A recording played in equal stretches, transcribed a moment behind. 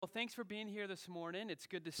Well, thanks for being here this morning. It's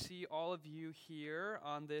good to see all of you here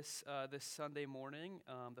on this Sunday morning,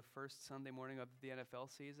 the first Sunday morning of the NFL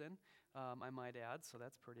season, I might add. So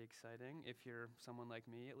that's pretty exciting if you're someone like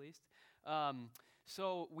me, at least.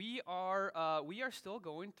 So we are still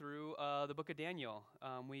going through the book of Daniel.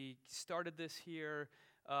 We started this here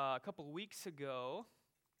a couple of weeks ago,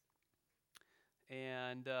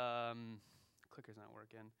 and clicker's not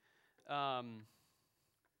working.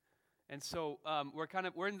 And so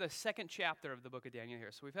we're in the second chapter of the book of Daniel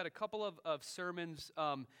here. So we've had a couple of sermons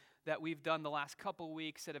that we've done the last couple of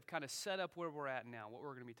weeks that have kind of set up where we're at now, what we're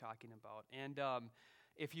going to be talking about. And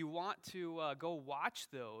if you want to go watch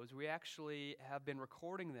those, we actually have been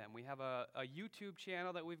recording them. We have a YouTube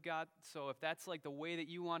channel that we've got. So if that's like the way that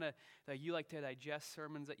you like to digest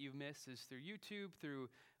sermons that you've missed is through YouTube, through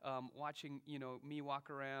watching me walk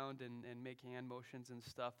around and make hand motions and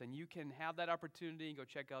stuff, then you can have that opportunity and go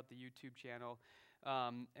check out the YouTube channel.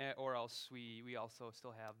 Or else we also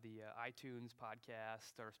still have the iTunes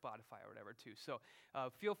podcast or Spotify or whatever too. So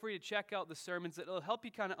feel free to check out the sermons. It'll help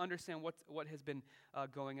you kind of understand what has been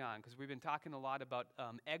going on, because we've been talking a lot about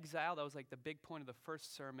exile. That was like the big point of the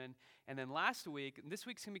first sermon. And then this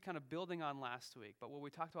week's going to be kind of building on last week. But what we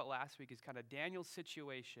talked about last week is kind of Daniel's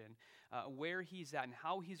situation, where he's at and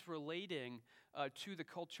how he's relating to the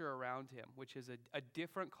culture around him, which is a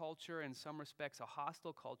different culture, in some respects a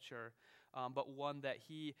hostile culture, but one that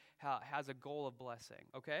he has a goal of blessing,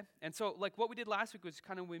 okay? And so, like, what we did last week was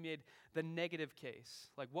kind of we made the negative case.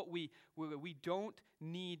 Like, what we don't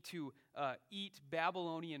need to eat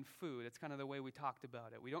Babylonian food. It's kind of the way we talked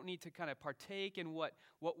about it. We don't need to kind of partake in what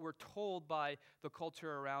we're told by the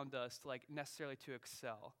culture around us, like, necessarily to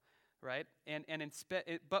excel, right?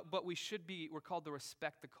 But we're called to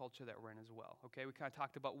respect the culture that we're in as well, okay? We kind of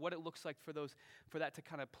talked about what it looks like for that to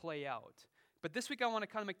kind of play out. But this week I want to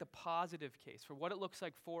kind of make the positive case for what it looks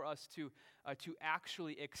like for us to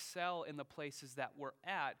actually excel in the places that we're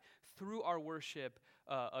at through our worship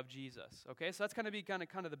of Jesus. Okay, so that's going to be kind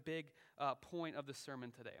of the big point of the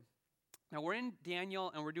sermon today. Now we're in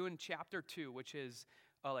Daniel and we're doing chapter 2, which is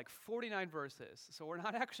like 49 verses. So we're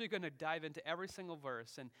not actually going to dive into every single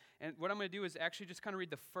verse. And what I'm going to do is actually just kind of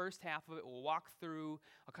read the first half of it. We'll walk through,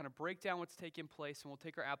 I'll kind of break down what's taking place, and we'll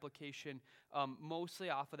take our application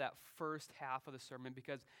mostly off of that first half of the sermon,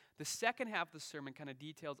 because the second half of the sermon kind of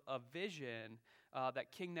details a vision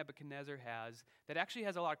that King Nebuchadnezzar has that actually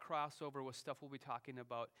has a lot of crossover with stuff we'll be talking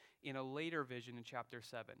about in a later vision in chapter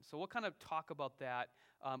 7. So we'll kind of talk about that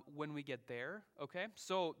when we get there, okay?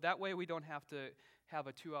 So that way we don't have to have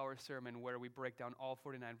a 2-hour sermon where we break down all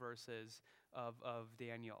 49 verses of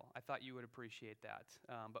Daniel. I thought you would appreciate that.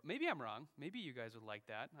 But maybe I'm wrong. Maybe you guys would like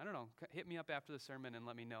that. I don't know. Hit me up after the sermon and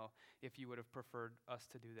let me know if you would have preferred us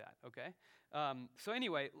to do that, okay? So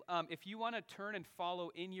anyway, if you want to turn and follow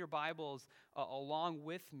in your Bibles along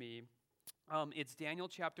with me, it's Daniel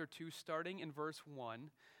chapter 2, starting in verse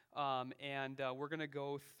 1. And we're going to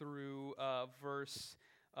go through verse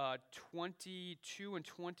 22 and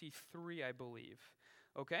 23, I believe.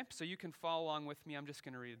 Okay, so you can follow along with me. I'm just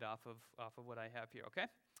going to read it off of what I have here, okay?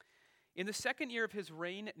 In the second year of his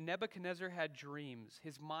reign, Nebuchadnezzar had dreams.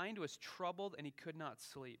 His mind was troubled and he could not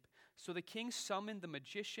sleep. So the king summoned the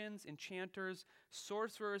magicians, enchanters,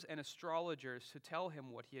 sorcerers, and astrologers to tell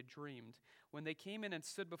him what he had dreamed. When they came in and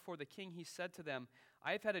stood before the king, he said to them,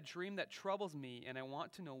 "I have had a dream that troubles me, and I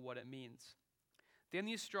want to know what it means." Then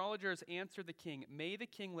the astrologers answered the king, "May the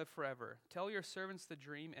king live forever. Tell your servants the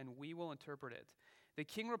dream, and we will interpret it." The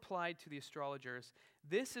king replied to the astrologers,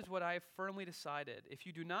 "This is what I have firmly decided. If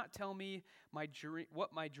you do not tell me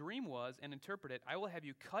what my dream was and interpret it, I will have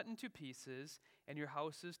you cut into pieces and your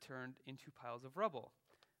houses turned into piles of rubble."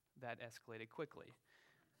 That escalated quickly.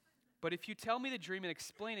 "But if you tell me the dream and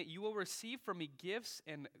explain it, you will receive from me gifts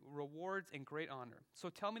and rewards and great honor. So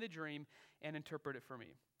tell me the dream and interpret it for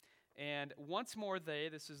me." And once more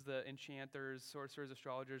this is the enchanters, sorcerers,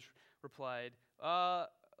 astrologers, replied,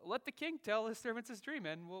 "Let the king tell his servants his dream,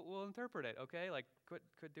 and we'll interpret it, okay? Like,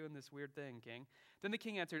 quit doing this weird thing, king." Then the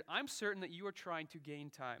king answered, "I'm certain that you are trying to gain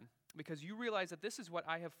time, because you realize that this is what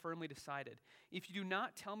I have firmly decided. If you do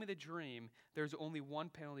not tell me the dream, there's only one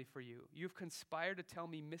penalty for you. You have conspired to tell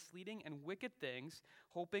me misleading and wicked things,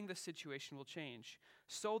 hoping the situation will change.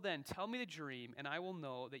 So then, tell me the dream, and I will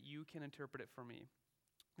know that you can interpret it for me."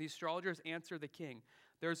 The astrologers answered the king,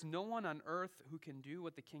 "There's no one on earth who can do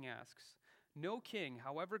what the king asks. No king,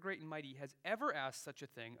 however great and mighty, has ever asked such a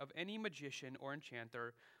thing of any magician or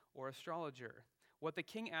enchanter or astrologer. What the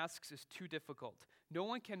king asks is too difficult. No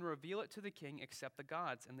one can reveal it to the king except the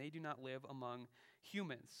gods, and they do not live among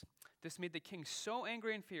humans." This made the king so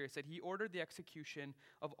angry and furious that he ordered the execution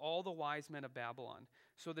of all the wise men of Babylon.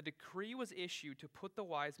 So the decree was issued to put the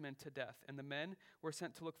wise men to death, and the men were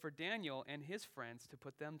sent to look for Daniel and his friends to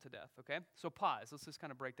put them to death. Okay? So pause. Let's just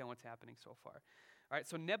kind of break down what's happening so far. All right,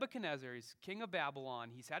 so Nebuchadnezzar, he's king of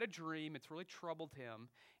Babylon. He's had a dream. It's really troubled him.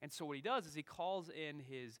 And so what he does is he calls in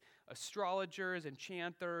his astrologers,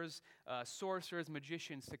 enchanters, sorcerers,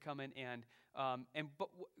 magicians to come in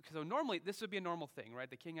so normally this would be a normal thing, right?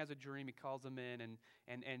 The king has a dream. He calls them in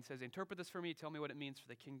and says, interpret this for me. Tell me what it means for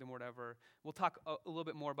the kingdom, whatever. We'll talk a little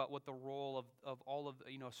bit more about what the role of all of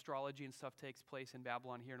astrology and stuff takes place in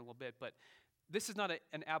Babylon here in a little bit. But this is not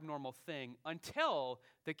an abnormal thing until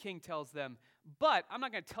the king tells them, but I'm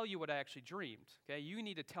not going to tell you what I actually dreamed, okay? You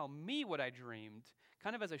need to tell me what I dreamed,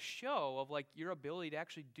 kind of as a show of like your ability to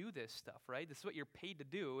actually do this stuff, right? This is what you're paid to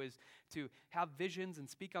do, is to have visions and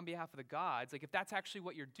speak on behalf of the gods. Like if that's actually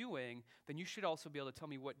what you're doing, then you should also be able to tell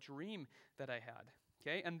me what dream that I had,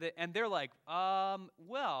 okay? And they're like,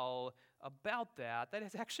 well, about that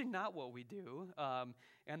is actually not what we do.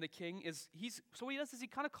 And the king so what he does is he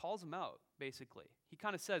kind of calls him out, basically. He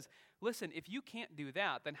kind of says, listen, if you can't do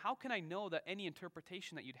that, then how can I know that any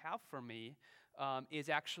interpretation that you'd have for me is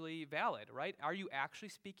actually valid, right? Are you actually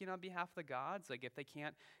speaking on behalf of the gods? Like if they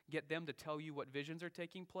can't get them to tell you what visions are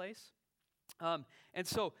taking place? And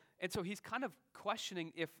so he's kind of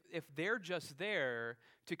questioning if they're just there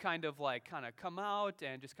to kind of come out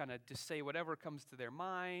and just say whatever comes to their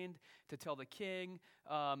mind to tell the king,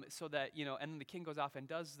 so that and then the king goes off and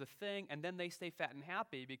does the thing, and then they stay fat and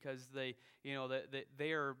happy because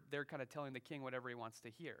they're kind of telling the king whatever he wants to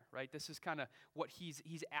hear, right? This is kind of what he's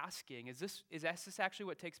asking. Is this actually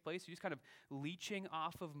what takes place? You're just kind of leeching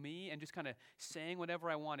off of me and just kind of saying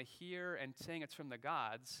whatever I want to hear and saying it's from the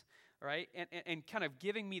gods. Right? And kind of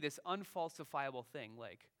giving me this unfalsifiable thing,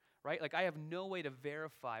 right? Like I have no way to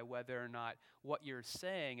verify whether or not what you're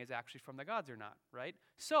saying is actually from the gods or not, right?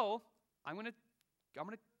 So I'm gonna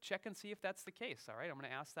check and see if that's the case, all right? I'm gonna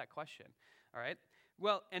ask that question, all right?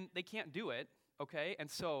 Well, and they can't do it, okay? And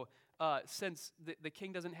so since the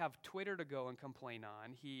king doesn't have Twitter to go and complain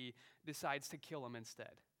on, he decides to kill him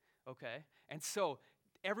instead, okay? And so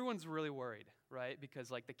everyone's really worried, right? Because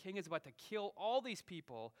the king is about to kill all these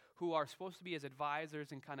people who are supposed to be his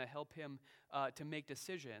advisors and kind of help him to make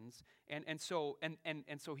decisions. And so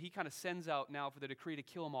he kind of sends out now for the decree to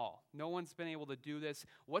kill them all. No one's been able to do this.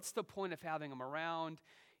 What's the point of having them around?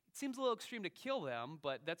 It seems a little extreme to kill them,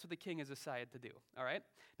 but that's what the king has decided to do, all right?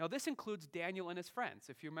 Now, this includes Daniel and his friends.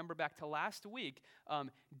 If you remember back to last week,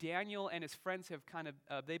 Daniel and his friends have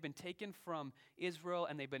they've been taken from Israel,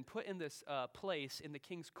 and they've been put in this place in the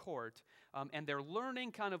king's court, and they're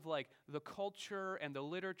learning kind of like the culture and the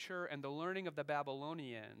literature and the learning of the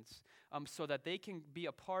Babylonians, so that they can be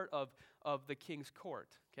a part of the king's court,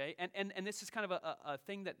 okay? And this is kind of a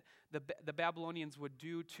thing that the Babylonians would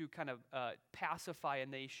do to kind of pacify a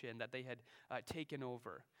nation that they had taken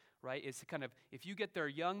over, right? It's kind of, if you get their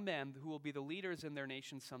young men who will be the leaders in their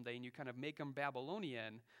nation someday, and you kind of make them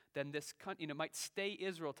Babylonian, then this might stay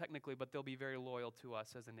Israel technically, but they'll be very loyal to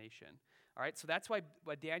us as a nation. All right, so that's why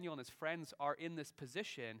Daniel and his friends are in this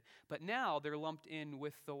position, but now they're lumped in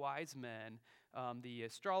with the wise men, the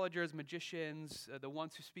astrologers, magicians, the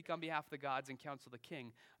ones who speak on behalf of the gods and counsel the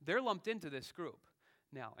king. They're lumped into this group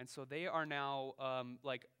now, and so they are now,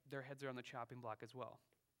 their heads are on the chopping block as well.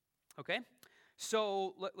 Okay?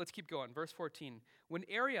 So let's keep going. Verse 14. When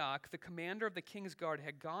Arioch, the commander of the king's guard,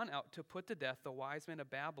 had gone out to put to death the wise men of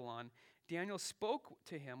Babylon, Daniel spoke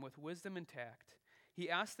to him with wisdom and tact. He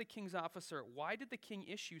asked the king's officer, why did the king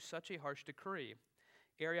issue such a harsh decree?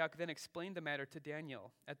 Arioch then explained the matter to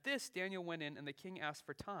Daniel. At this, Daniel went in, and the king asked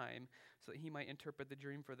for time so that he might interpret the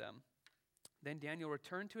dream for them. Then Daniel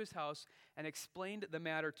returned to his house and explained the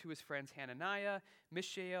matter to his friends Hananiah,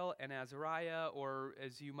 Mishael, and Azariah, or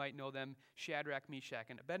as you might know them, Shadrach, Meshach,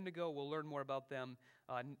 and Abednego. We'll learn more about them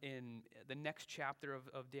in the next chapter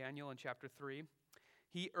of Daniel, in chapter 3.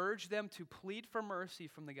 He urged them to plead for mercy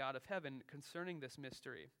from the God of heaven concerning this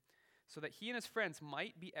mystery, so that he and his friends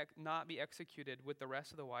might not be executed with the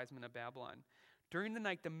rest of the wise men of Babylon. During the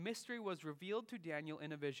night, the mystery was revealed to Daniel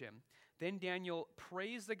in a vision. Then Daniel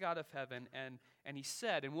praised the God of heaven, and he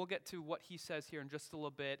said, and we'll get to what he says here in just a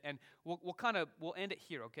little bit, and we'll end it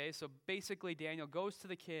here, okay? So basically, Daniel goes to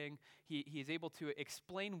the king. He is able to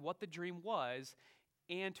explain what the dream was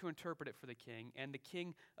and to interpret it for the king, and the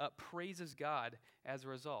king praises God as a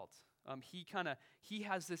result. He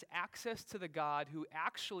has this access to the God who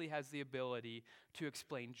actually has the ability to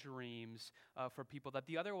explain dreams for people that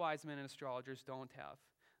the other wise men and astrologers don't have.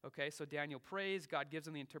 Okay, so Daniel prays, God gives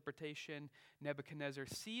him the interpretation. Nebuchadnezzar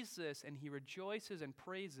sees this, and he rejoices and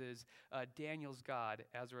praises Daniel's God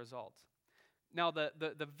as a result. Now,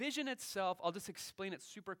 the vision itself, I'll just explain it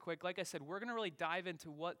super quick. Like I said, we're going to really dive into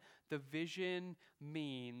what the vision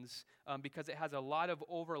means because it has a lot of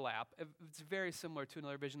overlap. It's very similar to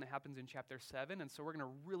another vision that happens in chapter 7, and so we're going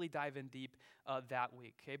to really dive in deep that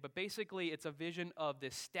week. Okay, but basically, it's a vision of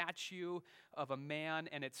this statue of a man,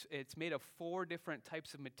 and it's made of 4 different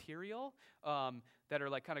types of material that are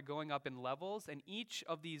like kind of going up in levels, and each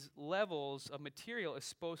of these levels of material is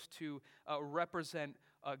supposed to represent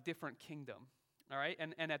a different kingdom. All right,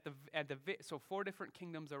 and so 4 different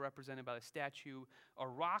kingdoms are represented by the statue. A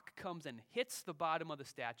rock comes and hits the bottom of the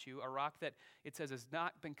statue, a rock that it says has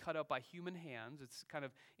not been cut up by human hands. It's kind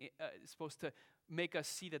of supposed to make us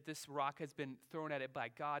see that this rock has been thrown at it by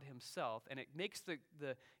God himself, and it makes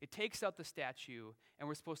it takes out the statue, and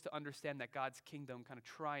we're supposed to understand that God's kingdom kind of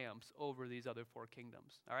triumphs over these other 4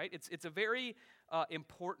 kingdoms. All right, it's a very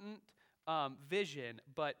important vision,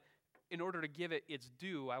 but in order to give it its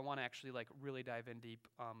due, I want to actually like really dive in deep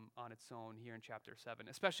on its own here in chapter 7,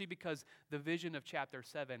 especially because the vision of chapter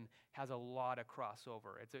 7 has a lot of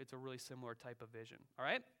crossover. It's a really similar type of vision. All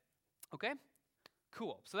right? Okay?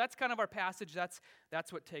 Cool. So that's kind of our passage. That's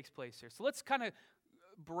what takes place here. So let's kind of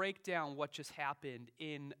break down what just happened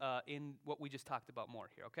in what we just talked about more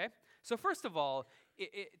here, okay? So first of all,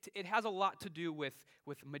 it has a lot to do with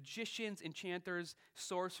magicians, enchanters,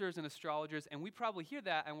 sorcerers, and astrologers, and we probably hear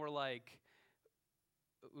that and we're like,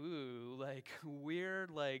 ooh, like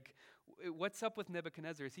weird, like what's up with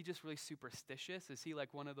Nebuchadnezzar? Is he just really superstitious? Is he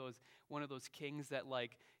like one of those kings that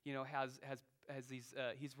like, you know, has these,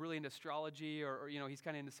 he's really into astrology or you know, he's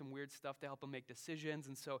kind of into some weird stuff to help him make decisions,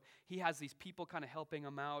 and so he has these people kind of helping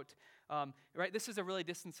him out, right? This is a really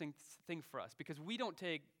distancing thing for us because we don't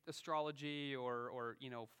take astrology or you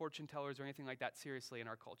know, fortune tellers or anything like that seriously in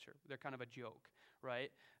our culture. They're kind of a joke,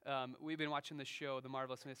 right? We've been watching the show, The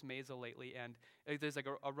Marvelous Miss Maisel, lately, and there's like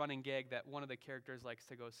a running gag that one of the characters likes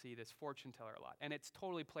to go see this fortune teller a lot, and it's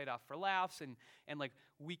totally played off for laughs, and like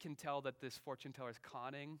we can tell that this fortune teller is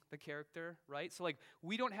conning the character, right? So like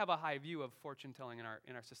we don't have a high view of fortune telling in our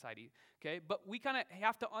society, okay? But we kind of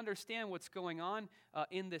have to understand what's going on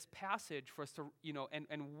in this passage for us to, you know, and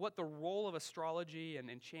what the role of astrology and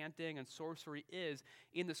enchanting and sorcery is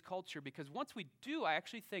in this culture, because once we do, I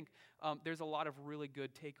actually think there's a lot of really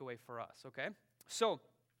good takeaway for us, okay? So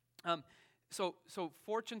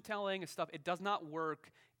fortune telling and stuff, it does not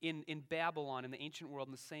work in Babylon, in the ancient world,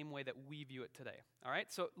 in the same way that we view it today. All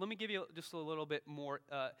right, so let me give you just a little bit more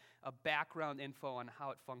a background info on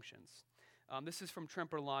how it functions. This is from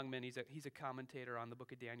Tremper Longman. He's a commentator on the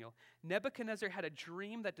book of Daniel. Nebuchadnezzar had a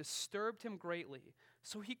dream that disturbed him greatly,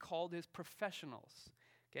 so he called his professionals.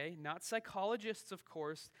 Okay, not psychologists, of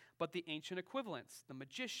course, but the ancient equivalents, the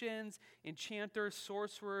magicians, enchanters,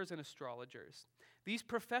 sorcerers, and astrologers. These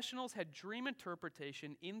professionals had dream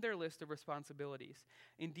interpretation in their list of responsibilities.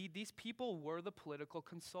 Indeed, these people were the political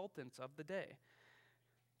consultants of the day,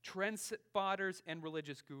 trend spotters and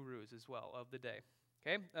religious gurus as well of the day.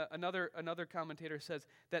 Okay, another commentator says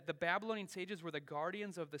that the Babylonian sages were the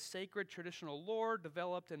guardians of the sacred traditional lore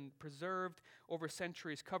developed and preserved over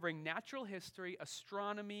centuries, covering natural history,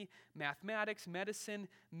 astronomy, mathematics, medicine,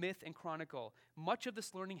 myth, and chronicle. Much of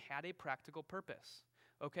this learning had a practical purpose.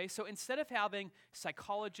 Okay, so instead of having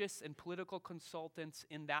psychologists and political consultants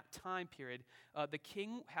in that time period, the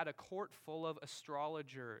king had a court full of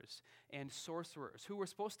astrologers and sorcerers who were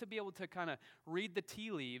supposed to be able to kind of read the tea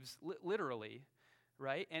leaves, literally,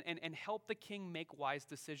 right, and help the king make wise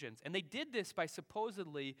decisions. And they did this by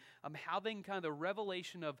supposedly having kind of the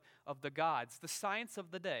revelation of the gods, the science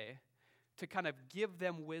of the day, to kind of give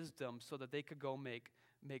them wisdom so that they could go make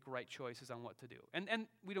right choices on what to do. And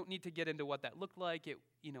we don't need to get into what that looked like. It,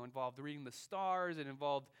 you know, involved reading the stars. It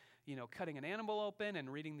involved, you know, cutting an animal open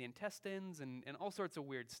and reading the intestines and all sorts of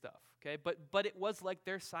weird stuff, okay? But it was like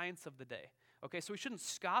their science of the day. Okay, so we shouldn't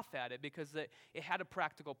scoff at it because it had a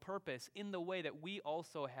practical purpose in the way that we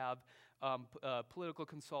also have political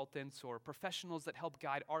consultants or professionals that help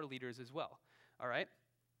guide our leaders as well, all right?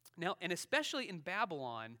 Now, and especially in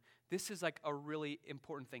Babylon, this is like a really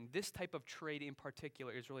important thing. This type of trade in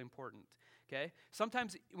particular is really important, okay?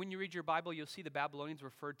 Sometimes when you read your Bible, you'll see the Babylonians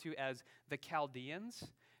referred to as the Chaldeans.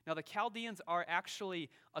 Now, the Chaldeans are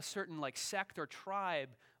actually a certain like sect or tribe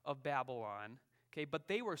of Babylon. Okay, but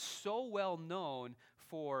they were so well known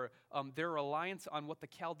for their reliance on what the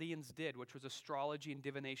Chaldeans did, which was astrology and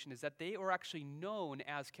divination, is that they were actually known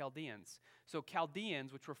as Chaldeans. So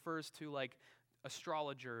Chaldeans, which refers to like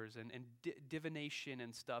astrologers and divination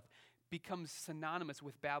and stuff, becomes synonymous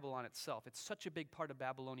with Babylon itself. It's such a big part of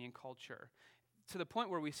Babylonian culture, to the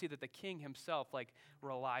point where we see that the king himself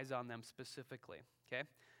relies on them specifically, okay?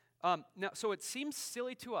 Now, so it seems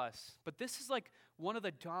silly to us, but this is one of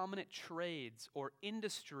the dominant trades or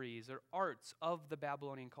industries or arts of the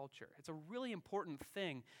Babylonian culture. It's a really important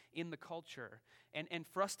thing in the culture. And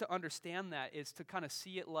for us to understand that is to kind of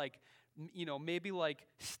see it maybe like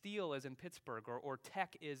steel is in Pittsburgh or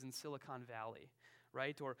tech is in Silicon Valley,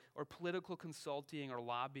 right? Or political consulting or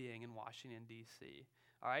lobbying in Washington, D.C.,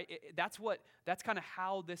 all right, that's kind of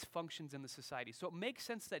how this functions in the society. So it makes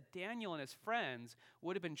sense that Daniel and his friends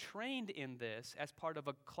would have been trained in this as part of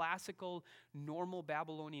a classical, normal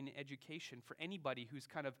Babylonian education for anybody who's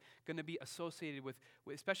kind of going to be associated with,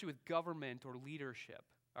 especially with government or leadership.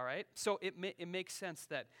 All right, so it makes sense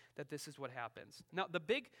that this is what happens. Now, the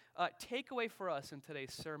big takeaway for us in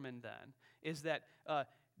today's sermon then is that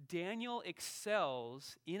Daniel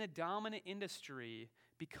excels in a dominant industry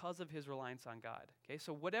because of his reliance on God. Okay,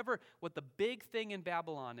 so what the big thing in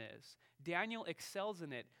Babylon is, Daniel excels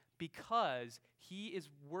in it because he is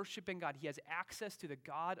worshiping God. He has access to the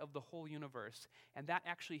God of the whole universe, and that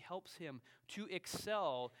actually helps him to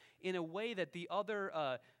excel in a way that the other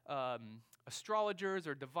astrologers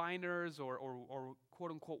or diviners or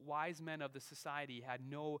quote-unquote wise men of the society had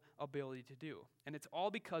no ability to do. And it's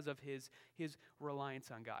all because of his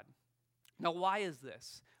reliance on God. Now, why is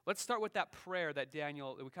this? Let's start with that prayer that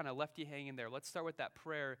Daniel, we kind of left you hanging there. Let's start with that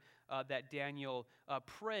prayer that Daniel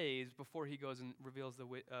prays before he goes and reveals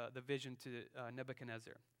the vision to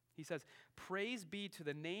Nebuchadnezzar. He says, "Praise be to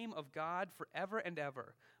the name of God forever and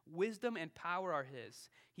ever. Wisdom and power are his.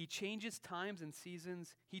 He changes times and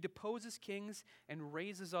seasons. He deposes kings and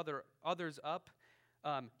raises others up.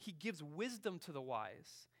 He gives wisdom to the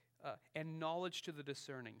wise. And knowledge to the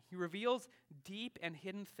discerning. He reveals deep and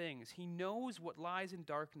hidden things. He knows what lies in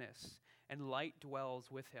darkness, and light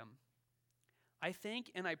dwells with him. I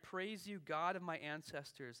thank and I praise you, God of my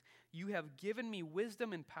ancestors. You have given me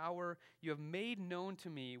wisdom and power. You have made known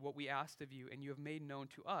to me what we asked of you, and you have made known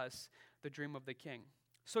to us the dream of the king."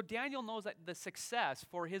 So Daniel knows that the success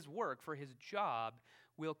for his work, for his job,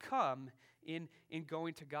 will come in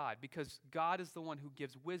going to God, because God is the one who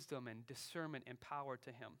gives wisdom and discernment and power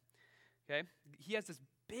to him. Okay? He has this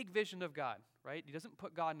big vision of God, right? He doesn't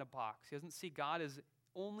put God in a box. He doesn't see God as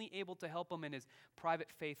only able to help him in his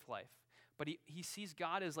private faith life. But he sees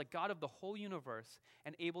God as God of the whole universe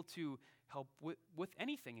and able to help with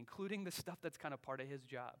anything, including the stuff that's kind of part of his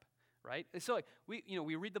job, right? So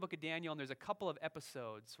we read the book of Daniel, and there's a couple of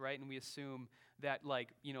episodes, right? And we assume that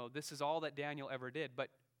this is all that Daniel ever did.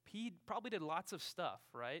 But he probably did lots of stuff,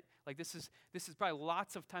 right? This is probably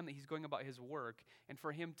lots of time that he's going about his work, and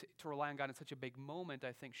for him to rely on God in such a big moment,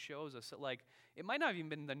 I think, shows us that it might not have even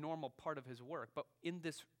been the normal part of his work, but in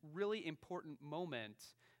this really important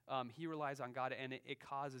moment, he relies on God, and it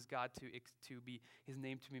causes God to be his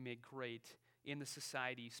name to be made great in the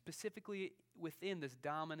society, specifically within this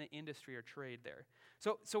dominant industry or trade there.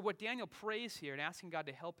 So what Daniel prays here and asking God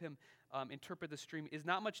to help him interpret this dream is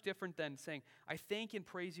not much different than saying, "I thank and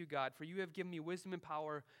praise you, God, for you have given me wisdom and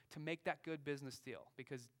power to make that good business deal,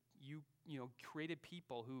 because you created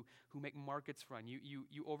people who make markets run.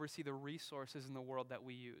 You oversee the resources in the world that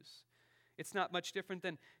we use." It's not much different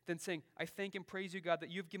than saying, "I thank and praise you, God, that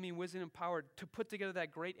you've given me wisdom and power to put together that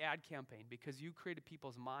great ad campaign, because you created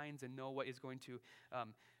people's minds and know what is going to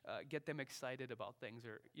get them excited about things."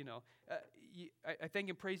 Or, I thank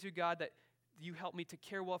and praise you, God, that you help me to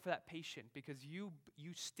care well for that patient, because you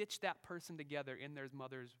stitched that person together in their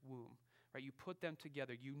mother's womb, right? You put them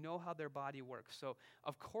together. You know how their body works. So,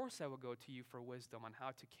 of course, I will go to you for wisdom on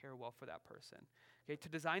how to care well for that person. Okay, to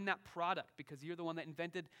design that product, because you're the one that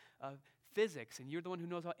invented physics, and you're the one who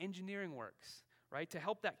knows how engineering works, right? To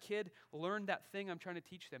help that kid learn that thing I'm trying to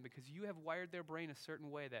teach them, because you have wired their brain a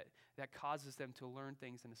certain way that causes them to learn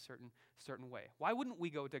things in a certain way. Why wouldn't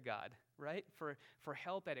we go to God, right? For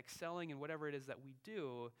help at excelling in whatever it is that we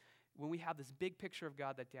do, when we have this big picture of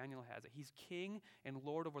God that Daniel has, that he's king and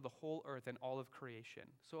Lord over the whole earth and all of creation.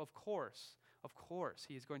 So of course,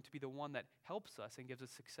 he is going to be the one that helps us and gives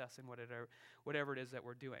us success in whatever it is that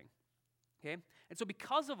we're doing. Okay? And so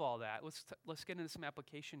because of all that, let's get into some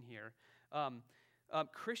application here.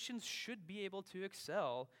 Christians should be able to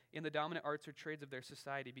excel in the dominant arts or trades of their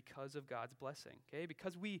society because of God's blessing. Okay?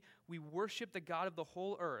 Because we worship the God of the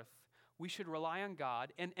whole earth, we should rely on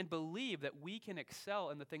God and believe that we can excel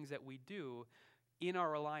in the things that we do in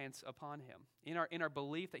our reliance upon him, in our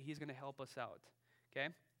belief that he's going to help us out. Okay?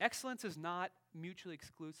 Excellence is not mutually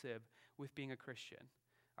exclusive with being a Christian.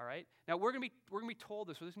 All right? Now, we're going to be told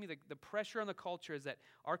this. So this is going to be the pressure on the culture is that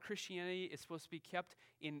our Christianity is supposed to be kept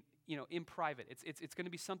in in private. It's going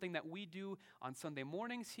to be something that we do on Sunday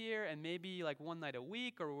mornings here, and maybe like one night a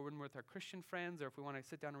week, or when we're with our Christian friends, or if we want to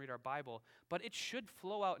sit down and read our Bible. But it should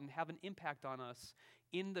flow out and have an impact on us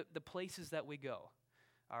in the places that we go.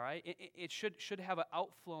 All right? It should have an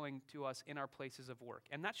outflowing to us in our places of work.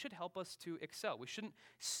 And that should help us to excel. We shouldn't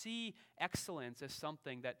see excellence as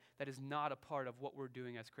something that is not a part of what we're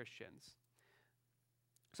doing as Christians.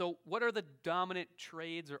 So what are the dominant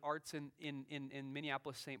trades or arts in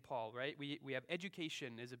Minneapolis, St. Paul, right? We have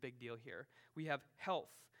education is a big deal here. We have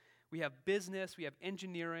health. We have business. We have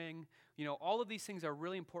engineering. All of these things are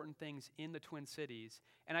really important things in the Twin Cities.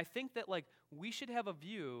 And I think that we should have a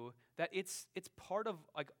view that it's part of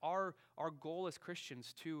our goal as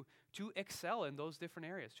Christians to excel in those different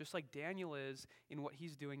areas, just like Daniel is in what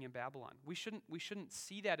he's doing in Babylon. We shouldn't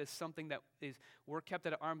see that as something that we're kept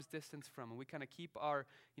at an arm's distance from, and we kind of keep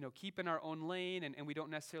in our own lane, and we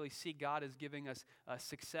don't necessarily see God as giving us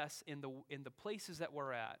success in the places that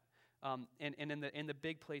we're at, and in the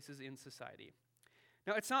big places in society.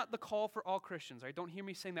 Now, it's not the call for all Christians, right? Don't hear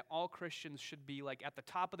me saying that all Christians should be at the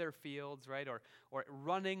top of their fields, right? Or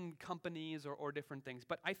running companies or different things.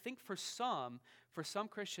 But I think for some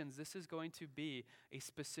Christians, this is going to be a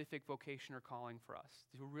specific vocation or calling for us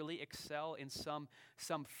to really excel in some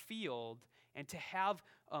field, and to have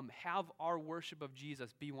our worship of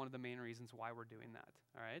Jesus be one of the main reasons why we're doing that.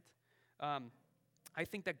 All right. I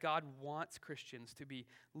think that God wants Christians to be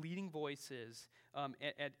leading voices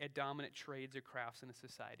at dominant trades or crafts in a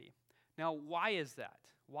society. Now, why is that?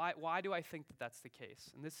 Why do I think that that's the case?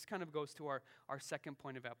 And this kind of goes to our second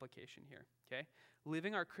point of application here, okay?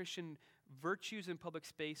 Living our Christian virtues in public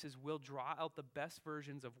spaces will draw out the best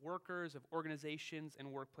versions of workers, of organizations, and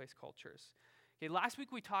workplace cultures. Okay, last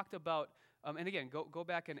week we talked about, and again, go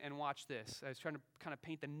back and watch this. I was trying to kind of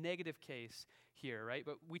paint the negative case here, right?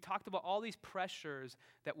 But we talked about all these pressures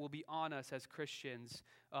that will be on us as Christians,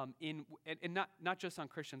 and not just on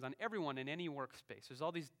Christians, on everyone in any workspace. There's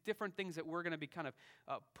all these different things that we're going to be kind of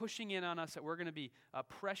pushing in on us, that we're going to be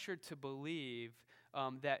pressured to believe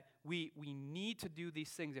that we need to do these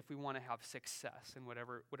things if we want to have success in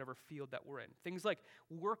whatever field that we're in. Things like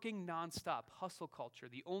working nonstop, hustle culture.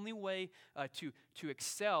 The only way to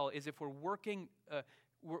excel is if we're working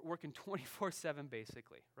 24/7,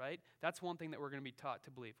 basically, right? That's one thing that we're going to be taught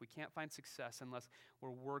to believe. We can't find success unless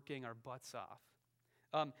we're working our butts off.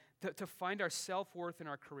 To find our self-worth in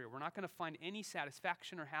our career. We're not going to find any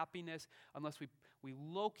satisfaction or happiness unless we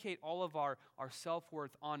locate all of our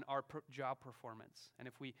self-worth on our job performance. And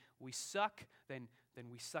if we suck, then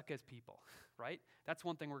we suck as people, right? That's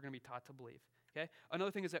one thing we're going to be taught to believe. Okay?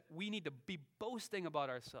 Another thing is that we need to be boasting about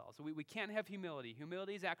ourselves. We can't have humility.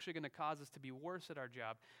 Humility is actually going to cause us to be worse at our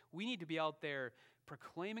job. We need to be out there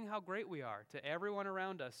proclaiming how great we are to everyone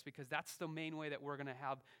around us, because that's the main way that we're going to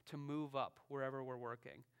have to move up wherever we're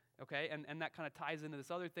working. Okay? And that kind of ties into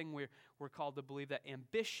this other thing we're called to believe, that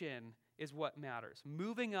ambition is what matters.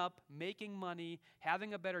 Moving up, making money,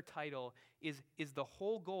 having a better title is the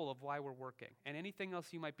whole goal of why we're working. And anything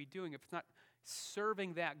else you might be doing, if it's not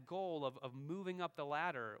serving that goal of moving up the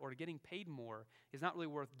ladder or getting paid more, is not really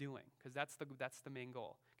worth doing, because that's the main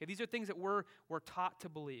goal. Okay, these are things that we're taught to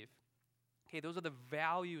believe. Okay, those are the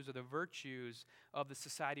values or the virtues of the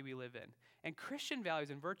society we live in. And Christian values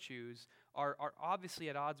and virtues are obviously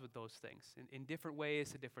at odds with those things in different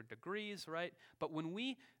ways, to different degrees, right? But when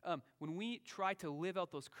we try to live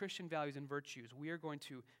out those Christian values and virtues, we are going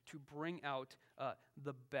to bring out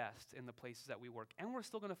the best in the places that we work. And we're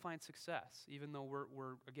still going to find success, even though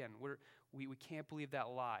we can't believe that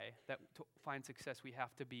lie, that to find success we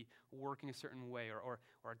have to be working a certain way or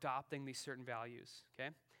adopting these certain values, okay?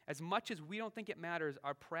 As much as we don't think it matters,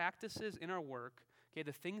 our practices in our work, okay,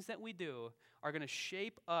 the things that we do are going to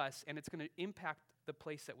shape us, and it's going to impact the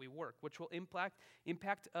place that we work, which will impact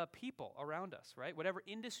people around us, right? Whatever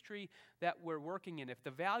industry that we're working in, if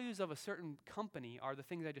the values of a certain company are the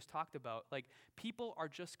things I just talked about, people are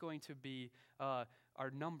just going to be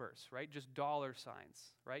our numbers, right? Just dollar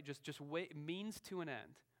signs, right? Just means to an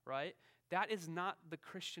end, right? That is not the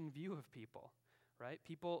Christian view of people. Right?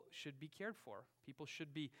 People should be cared for. People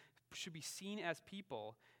should be seen as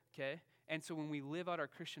people, okay? And so when we live out our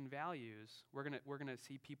Christian values, we're gonna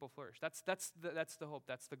see people flourish. That's the hope.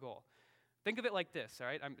 That's the goal. Think of it like this, all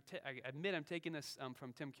right? I admit I'm taking this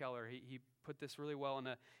from Tim Keller. He put this really well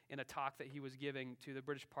in a talk that he was giving to the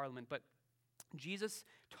British Parliament. But Jesus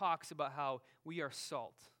talks about how we are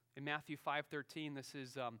salt. In Matthew 5:13, this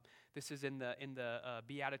is in the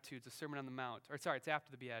Beatitudes, the Sermon on the Mount. Or sorry, it's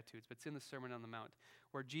after the Beatitudes, but it's in the Sermon on the Mount,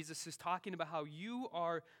 where Jesus is talking about how you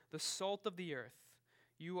are the salt of the earth.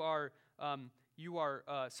 You are you are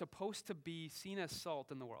supposed to be seen as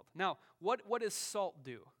salt in the world. Now, what does salt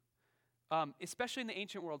do? Especially in the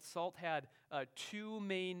ancient world, salt had two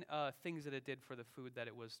main things that it did for the food that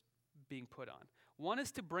it was being put on. One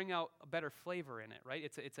is to bring out a better flavor in it, right?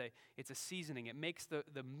 It's a seasoning. It makes the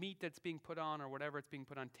meat that's being put on or whatever it's being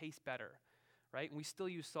put on taste better, right? And we still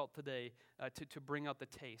use salt today to bring out the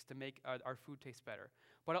taste, to make our food taste better.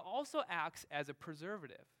 But it also acts as a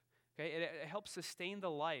preservative, okay? It helps sustain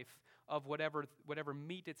the life of whatever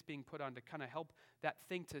meat it's being put on to kind of help that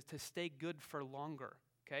thing to stay good for longer,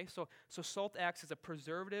 okay? So salt acts as a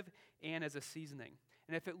preservative and as a seasoning.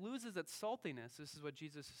 And if it loses its saltiness, this is what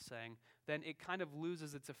Jesus is saying, then it kind of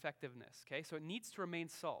loses its effectiveness, okay? So it needs to remain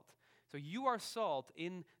salt. So you are salt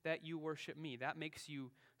in that you worship me. That makes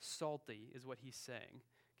you salty, is what he's saying,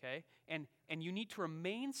 okay? And you need to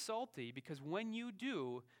remain salty because when you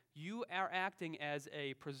do, you are acting as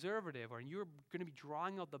a preservative, or you're going to be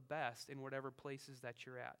drawing out the best in whatever places that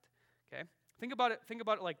you're at, okay? Think about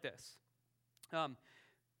it like this.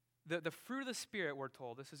 The fruit of the Spirit, we're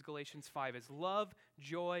told, this is Galatians 5, is love,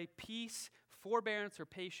 joy, peace, forbearance or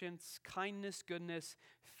patience, kindness, goodness,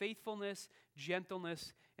 faithfulness,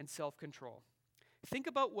 gentleness, and self-control. Think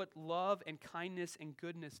about what love and kindness and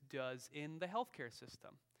goodness does in the healthcare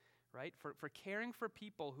system, right? For caring for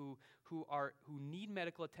people who need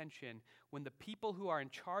medical attention, when the people who are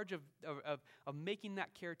in charge of making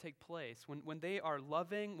that care take place, when they are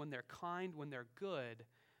loving, when they're kind, when they're good,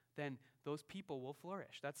 then those people will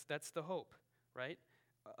flourish. That's the hope, right?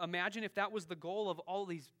 Imagine if that was the goal of all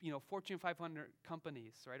these, Fortune 500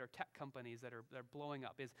 companies, right, or tech companies that are blowing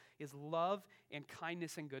up, is love and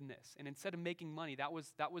kindness and goodness. And instead of making money, that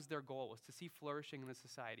was their goal, was to see flourishing in the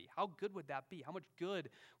society. How good would that be? How much good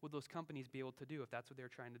would those companies be able to do if that's what they're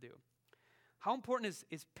trying to do? How important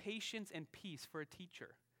is patience and peace for a teacher,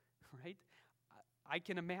 right? I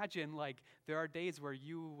can imagine, there are days where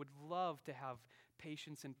you would love to have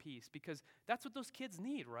patience and peace, because that's what those kids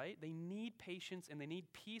need, right? They need patience and they need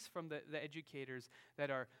peace from the educators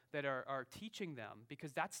that are teaching them,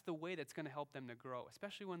 because that's the way that's going to help them to grow,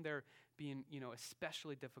 especially when they're being,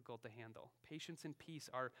 especially difficult to handle. Patience and peace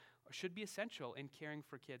should be essential in caring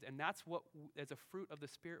for kids, and that's what, as a fruit of the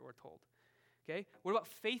Spirit, we're told. Okay, what about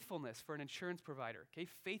faithfulness for an insurance provider? Okay,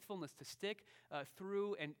 faithfulness to stick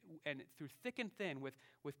through and through thick and thin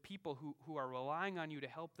with people who are relying on you to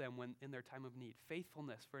help them when in their time of need.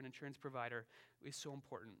 Faithfulness for an insurance provider is so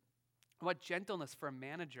important. What about gentleness for a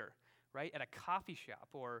manager, right? At a coffee shop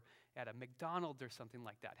or at a McDonald's or something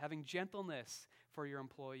like that. Having gentleness for your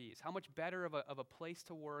employees. How much better of a place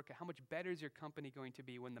to work, how much better is your company going to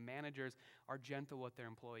be when the managers are gentle with their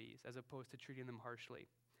employees as opposed to treating them harshly?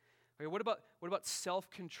 Okay, what about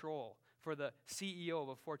self-control for the CEO of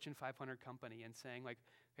a Fortune 500 company and saying,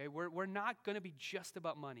 okay, we're not going to be just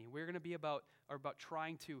about money. We're going to be about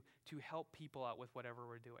trying to help people out with whatever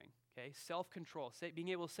we're doing. Okay, self-control, being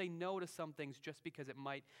able to say no to some things just because it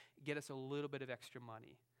might get us a little bit of extra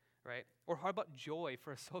money, right? Or how about joy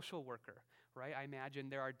for a social worker, right? I imagine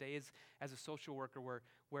there are days as a social worker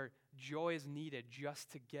where joy is needed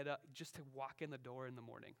just to get up, just to walk in the door in the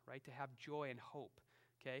morning, right? To have joy and hope.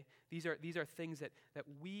 Okay, these are things that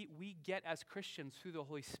we get as Christians through the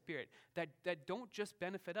Holy Spirit that don't just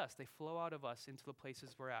benefit us; they flow out of us into the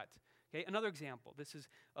places we're at. Okay, another example. This is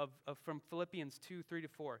from Philippians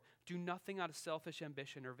 2:3-4. Do nothing out of selfish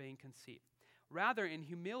ambition or vain conceit. Rather, in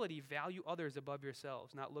humility, value others above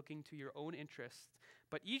yourselves, not looking to your own interests,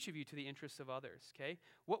 but each of you to the interests of others. Okay,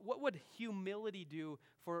 what would humility do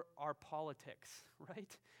for our politics,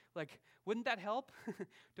 right? Wouldn't that help?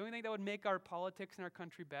 Don't you think that would make our politics in our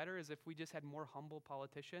country better, as if we just had more humble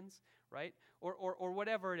politicians, right? Or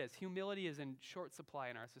whatever it is. Humility is in short supply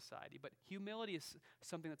in our society, but humility is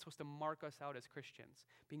something that's supposed to mark us out as Christians,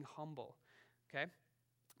 being humble, okay?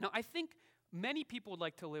 Now, I think many people would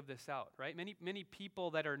like to live this out, right? Many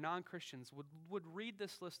people that are non-Christians would read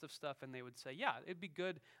this list of stuff and they would say, yeah, it'd be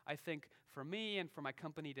good, I think, for me and for my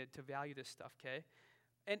company to value this stuff, okay?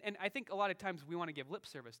 And I think a lot of times we want to give lip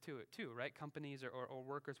service to it too, right? Companies or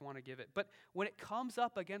workers want to give it. But when it comes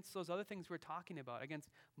up against those other things we're talking about,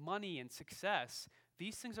 against money and success,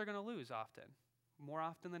 these things are going to lose often, more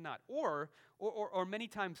often than not. Or many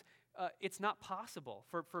times it's not possible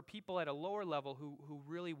for people at a lower level who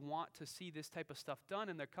really want to see this type of stuff done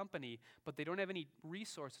in their company, but they don't have any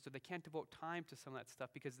resources, or they can't devote time to some of that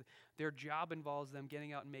stuff because their job involves them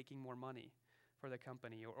getting out and making more money for the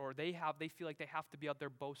company, or they feel like they have to be out there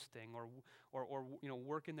boasting or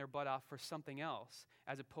working their butt off for something else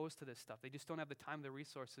as opposed to this stuff. They just don't have the time, the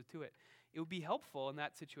resources to it. It would be helpful in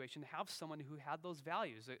that situation to have someone who had those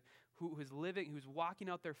values, who's walking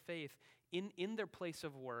out their faith in their place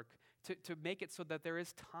of work to make it so that there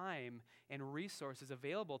is time and resources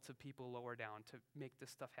available to people lower down to make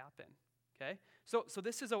this stuff happen. Okay? So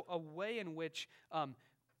this is a way in which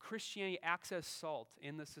Christianity acts as salt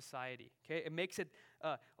in the society. Okay? It makes it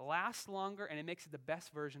last longer, and it makes it the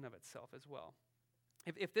best version of itself as well.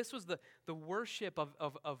 If this was the worship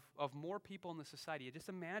of more people in the society, just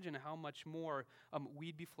imagine how much more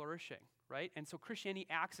we'd be flourishing, right? And so Christianity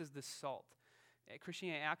acts as this salt.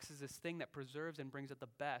 Christianity acts as this thing that preserves and brings out the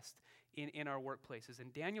best in our workplaces.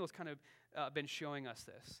 And Daniel has kind of been showing us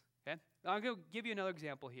this. Okay? Now I'm going to give you another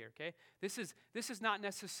example here. Okay? This is not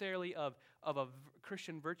necessarily of a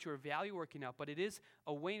Christian virtue or value working out, but it is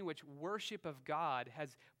a way in which worship of God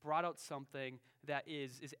has brought out something that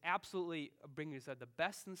is absolutely bringing us out the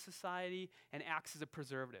best in society and acts as a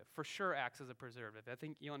preservative. For sure acts as a preservative. I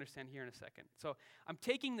think you'll understand here in a second. So I'm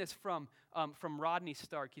taking this from Rodney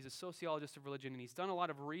Stark. He's a sociologist of religion, and he's done a lot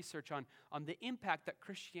of research on the impact that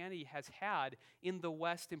Christianity has had in the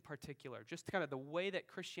West in particular. Just kind of the way that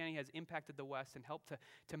Christianity has impacted the West and helped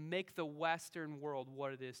to make the Western world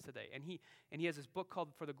what it is today. And he has this book called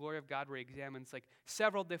For the Glory of God where he examines like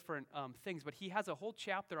several different things, but he has a whole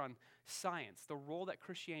chapter on science, the role that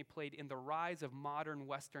Christianity played in the rise of modern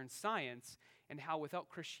Western science, and how without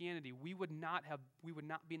Christianity we would not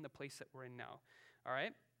be in the place that we're in now. All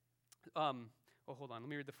right? Hold on. Let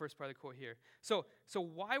me read the first part of the quote here. So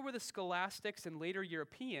why were the scholastics and later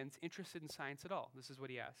Europeans interested in science at all? This is what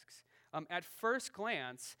he asks. At first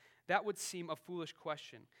glance, that would seem a foolish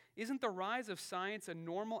question. Isn't the rise of science a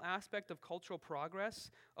normal aspect of cultural progress,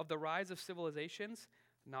 of the rise of civilizations?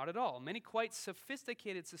 Not at all. Many quite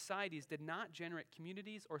sophisticated societies did not generate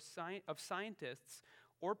communities of scientists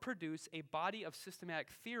or produce a body of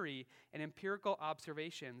systematic theory and empirical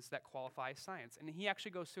observations that qualify science. And he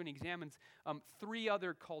actually goes through and examines 3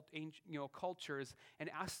 other cultures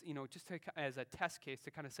and asks, just as a test case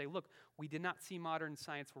to kind of say, look, we did not see modern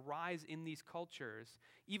science rise in these cultures,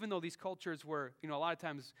 even though these cultures were, a lot of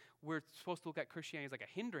times we're supposed to look at Christianity as like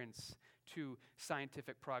a hindrance to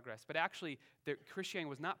scientific progress. But actually, Christianity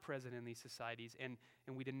was not present in these societies, and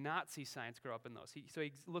we did not see science grow up in those. So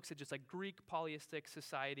he looks at just like Greek polytheistic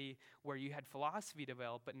society where you had philosophy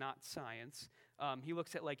develop, but not science. He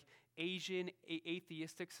looks at like Asian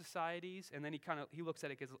atheistic societies, and then he looks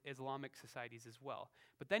at Islamic societies as well.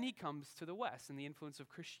 But then he comes to the West and the influence of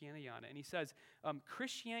Christianity on it, and he says,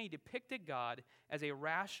 Christianity depicted God as a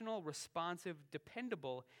rational, responsive,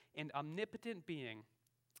 dependable, and omnipotent being,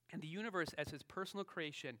 and the universe as his personal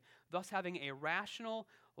creation, thus having a rational,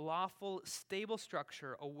 lawful, stable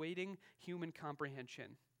structure awaiting human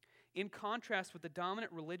comprehension. In contrast with the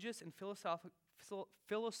dominant religious and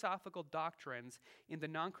philosophical doctrines in the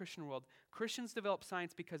non-Christian world, Christians developed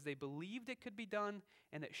science because they believed it could be done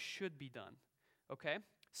and it should be done. Okay?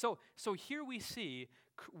 So here we see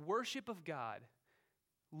worship of God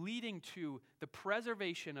leading to the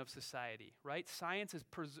preservation of society, right? Science has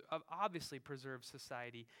obviously preserved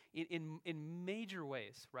society in major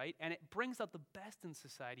ways, right? And it brings out the best in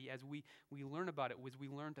society as we learn about it, as we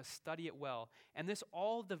learn to study it well. And this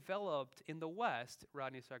all developed in the West,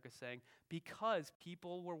 Rodney Stark is saying, because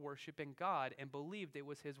people were worshiping God and believed it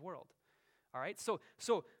was his world. All right?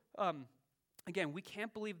 Again, we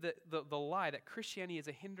can't believe the lie that Christianity is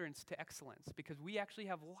a hindrance to excellence, because we actually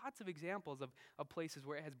have lots of examples of places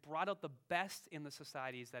where it has brought out the best in the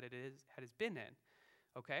societies that it has been in.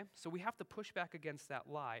 Okay? So we have to push back against that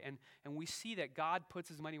lie. And we see that God puts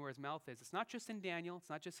his money where his mouth is. It's not just in Daniel.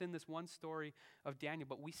 It's not just in this one story of Daniel,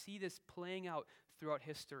 but we see this playing out throughout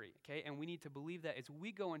history. Okay? And we need to believe that as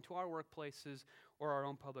we go into our workplaces or our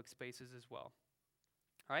own public spaces as well.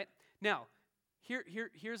 All right? Now,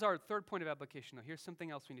 Here's our third point of application, though. Here's something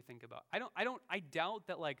else we need to think about. I doubt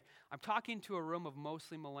that, I'm talking to a room of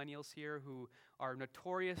mostly millennials here who are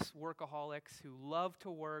notorious workaholics, who love to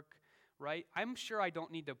work, right? I'm sure I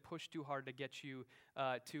don't need to push too hard to get you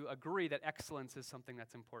to agree that excellence is something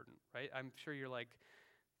that's important, right? I'm sure you're like,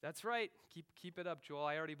 that's right, keep it up, Joel.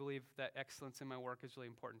 I already believe that excellence in my work is really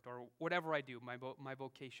important, or whatever I do, my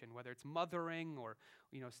vocation, whether it's mothering or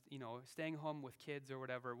staying home with kids or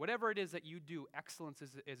whatever it is that you do, excellence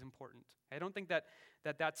is important. I don't think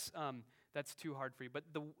that's too hard for you. But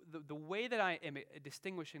the way that I am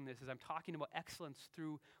distinguishing this is I'm talking about excellence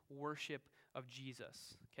through worship of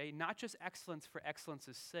Jesus. Okay, not just excellence for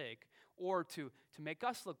excellence's sake, or to make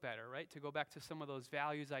us look better, right? To go back to some of those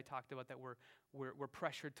values I talked about that we're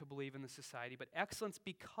pressured to believe in the society, but excellence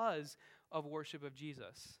because of worship of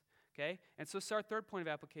Jesus. Okay, and so our third point of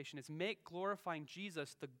application is make glorifying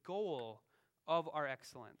Jesus the goal of our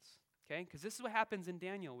excellence. Okay, because this is what happens in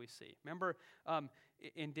Daniel. We see. Remember,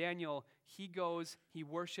 in Daniel, he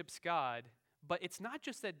worships God, But it's not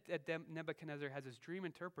just that Nebuchadnezzar has his dream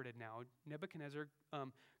interpreted now. Nebuchadnezzar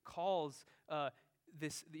calls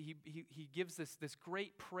he gives this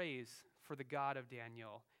great praise for the God of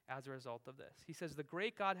Daniel as a result of this. He says, "The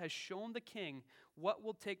great God has shown the king what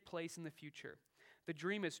will take place in the future. The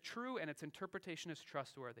dream is true and its interpretation is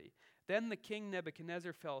trustworthy." Then the king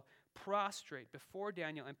Nebuchadnezzar fell prostrate before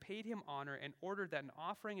Daniel and paid him honor and ordered that an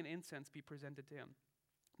offering and incense be presented to him.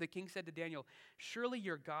 The king said to Daniel, "Surely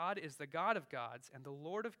your God is the God of gods and the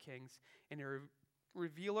Lord of kings and a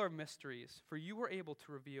revealer of mysteries, for you were able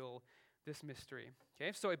to reveal this mystery."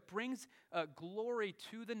 Okay, so it brings glory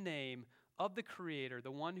to the name of the Creator, the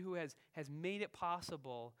one who has made it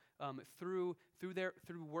possible through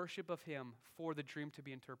worship of Him for the dream to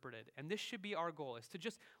be interpreted. And this should be our goal, is to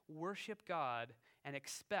just worship God and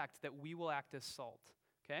expect that we will act as salt.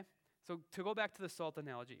 Okay? So to go back to the salt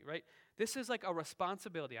analogy, right? This is like a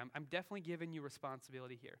responsibility. I'm definitely giving you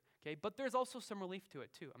responsibility here, okay? But there's also some relief to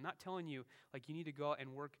it too. I'm not telling you like you need to go out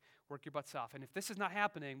and work your butts off. And if this is not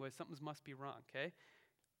happening, well, something must be wrong, okay?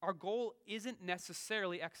 Our goal isn't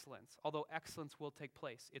necessarily excellence, although excellence will take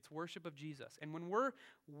place. It's worship of Jesus. And when we're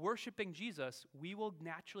worshiping Jesus, we will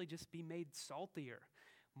naturally just be made saltier,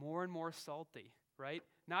 more and more salty, right?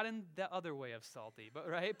 Not in the other way of salty, but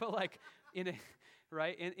right? But like in a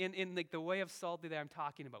right? In like the way of salty that I'm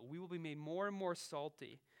talking about. We will be made more and more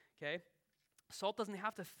salty, okay? Salt doesn't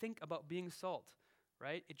have to think about being salt,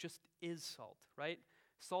 right? It just is salt, right?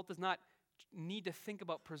 Salt does not need to think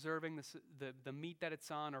about preserving the meat that it's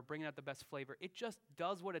on or bringing out the best flavor. It just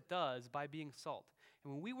does what it does by being salt.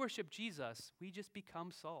 And when we worship Jesus, we just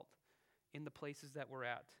become salt in the places that we're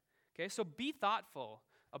at, okay? So be thoughtful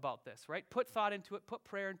about this, right? Put thought into it, put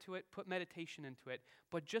prayer into it, put meditation into it,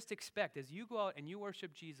 but just expect as you go out and you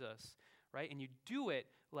worship Jesus, right, and you do it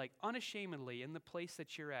like unashamedly in the place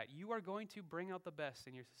that you're at, you are going to bring out the best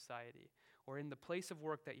in your society or in the place of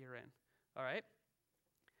work that you're in, all right?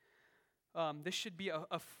 This should be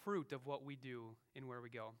a fruit of what we do in where we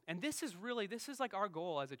go. And this is like our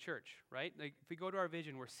goal as a church, right? Like if we go to our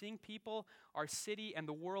vision, we're seeing people, our city, and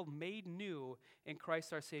the world made new in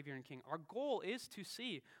Christ our Savior and King. Our goal is to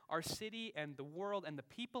see our city and the world and the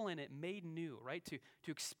people in it made new, right?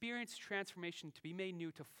 To experience transformation, to be made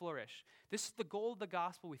new, to flourish. This is the goal of the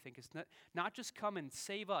gospel, we think, is not just come and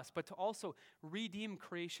save us, but to also redeem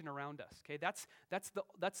creation around us, okay? That's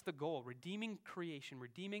the goal, redeeming creation,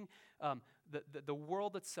 redeeming the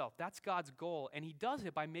world itself. That's God's goal, and He does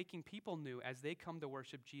it by making people new as they come to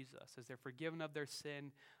worship Jesus, as they're forgiven of their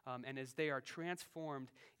sin, and as they are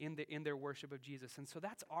transformed in their worship of Jesus. And so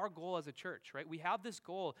that's our goal as a church, right? We have this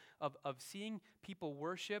goal of seeing people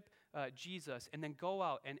worship Jesus and then go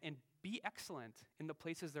out and be excellent in the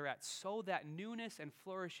places they're at so that newness and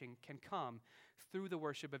flourishing can come through the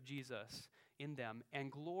worship of Jesus in them,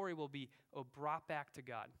 and glory will be brought back to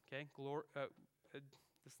God, okay?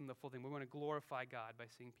 This is the full thing. We want to glorify God by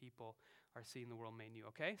seeing people are seeing the world made new,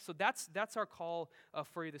 okay? So that's our call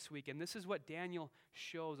for you this week. And this is what Daniel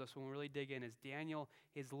shows us when we really dig in, is Daniel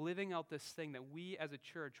is living out this thing that we as a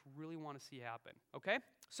church really want to see happen, okay?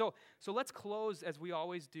 So let's close, as we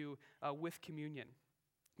always do, with communion.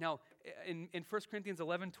 Now, in 1 Corinthians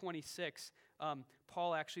 11:26,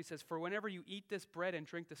 Paul actually says, "For whenever you eat this bread and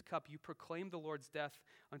drink this cup, you proclaim the Lord's death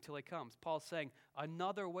until He comes." Paul's saying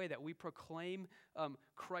another way that we proclaim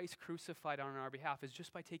Christ crucified on our behalf is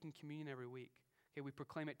just by taking communion every week. Okay, we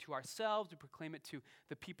proclaim it to ourselves, we proclaim it to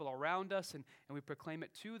the people around us, and we proclaim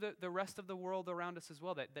it to the rest of the world around us as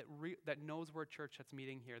well, that knows we're a church that's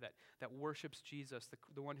meeting here, that worships Jesus,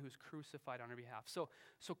 the one who's crucified on our behalf. So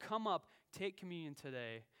come up, take communion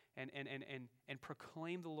today, and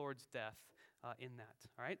proclaim the Lord's death in that,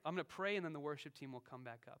 all right? I'm going to pray, and then the worship team will come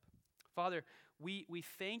back up. Father, we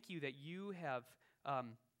thank you that you have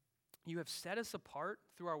set us apart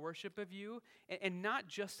through our worship of you, and not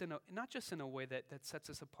just in a way that sets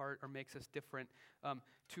us apart or makes us different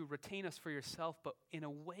to retain us for yourself, but in a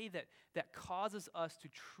way that causes us to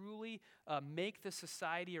truly make the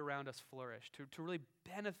society around us flourish, to really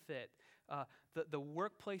benefit the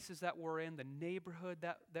workplaces that we're in, the neighborhood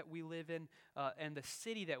that we live in, and the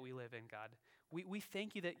city that we live in, God. We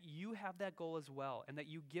thank you that you have that goal as well, and that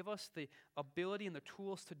you give us the ability and the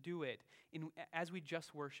tools to do it as we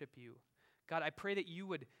just worship you. God, I pray that you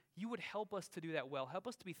would help us to do that well. Help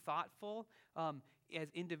us to be thoughtful as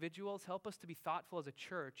individuals. Help us to be thoughtful as a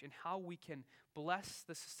church in how we can bless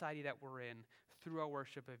the society that we're in through our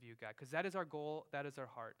worship of you, God, because that is our goal, that is our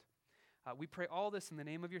heart. We pray all this in the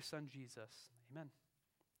name of your Son, Jesus. Amen.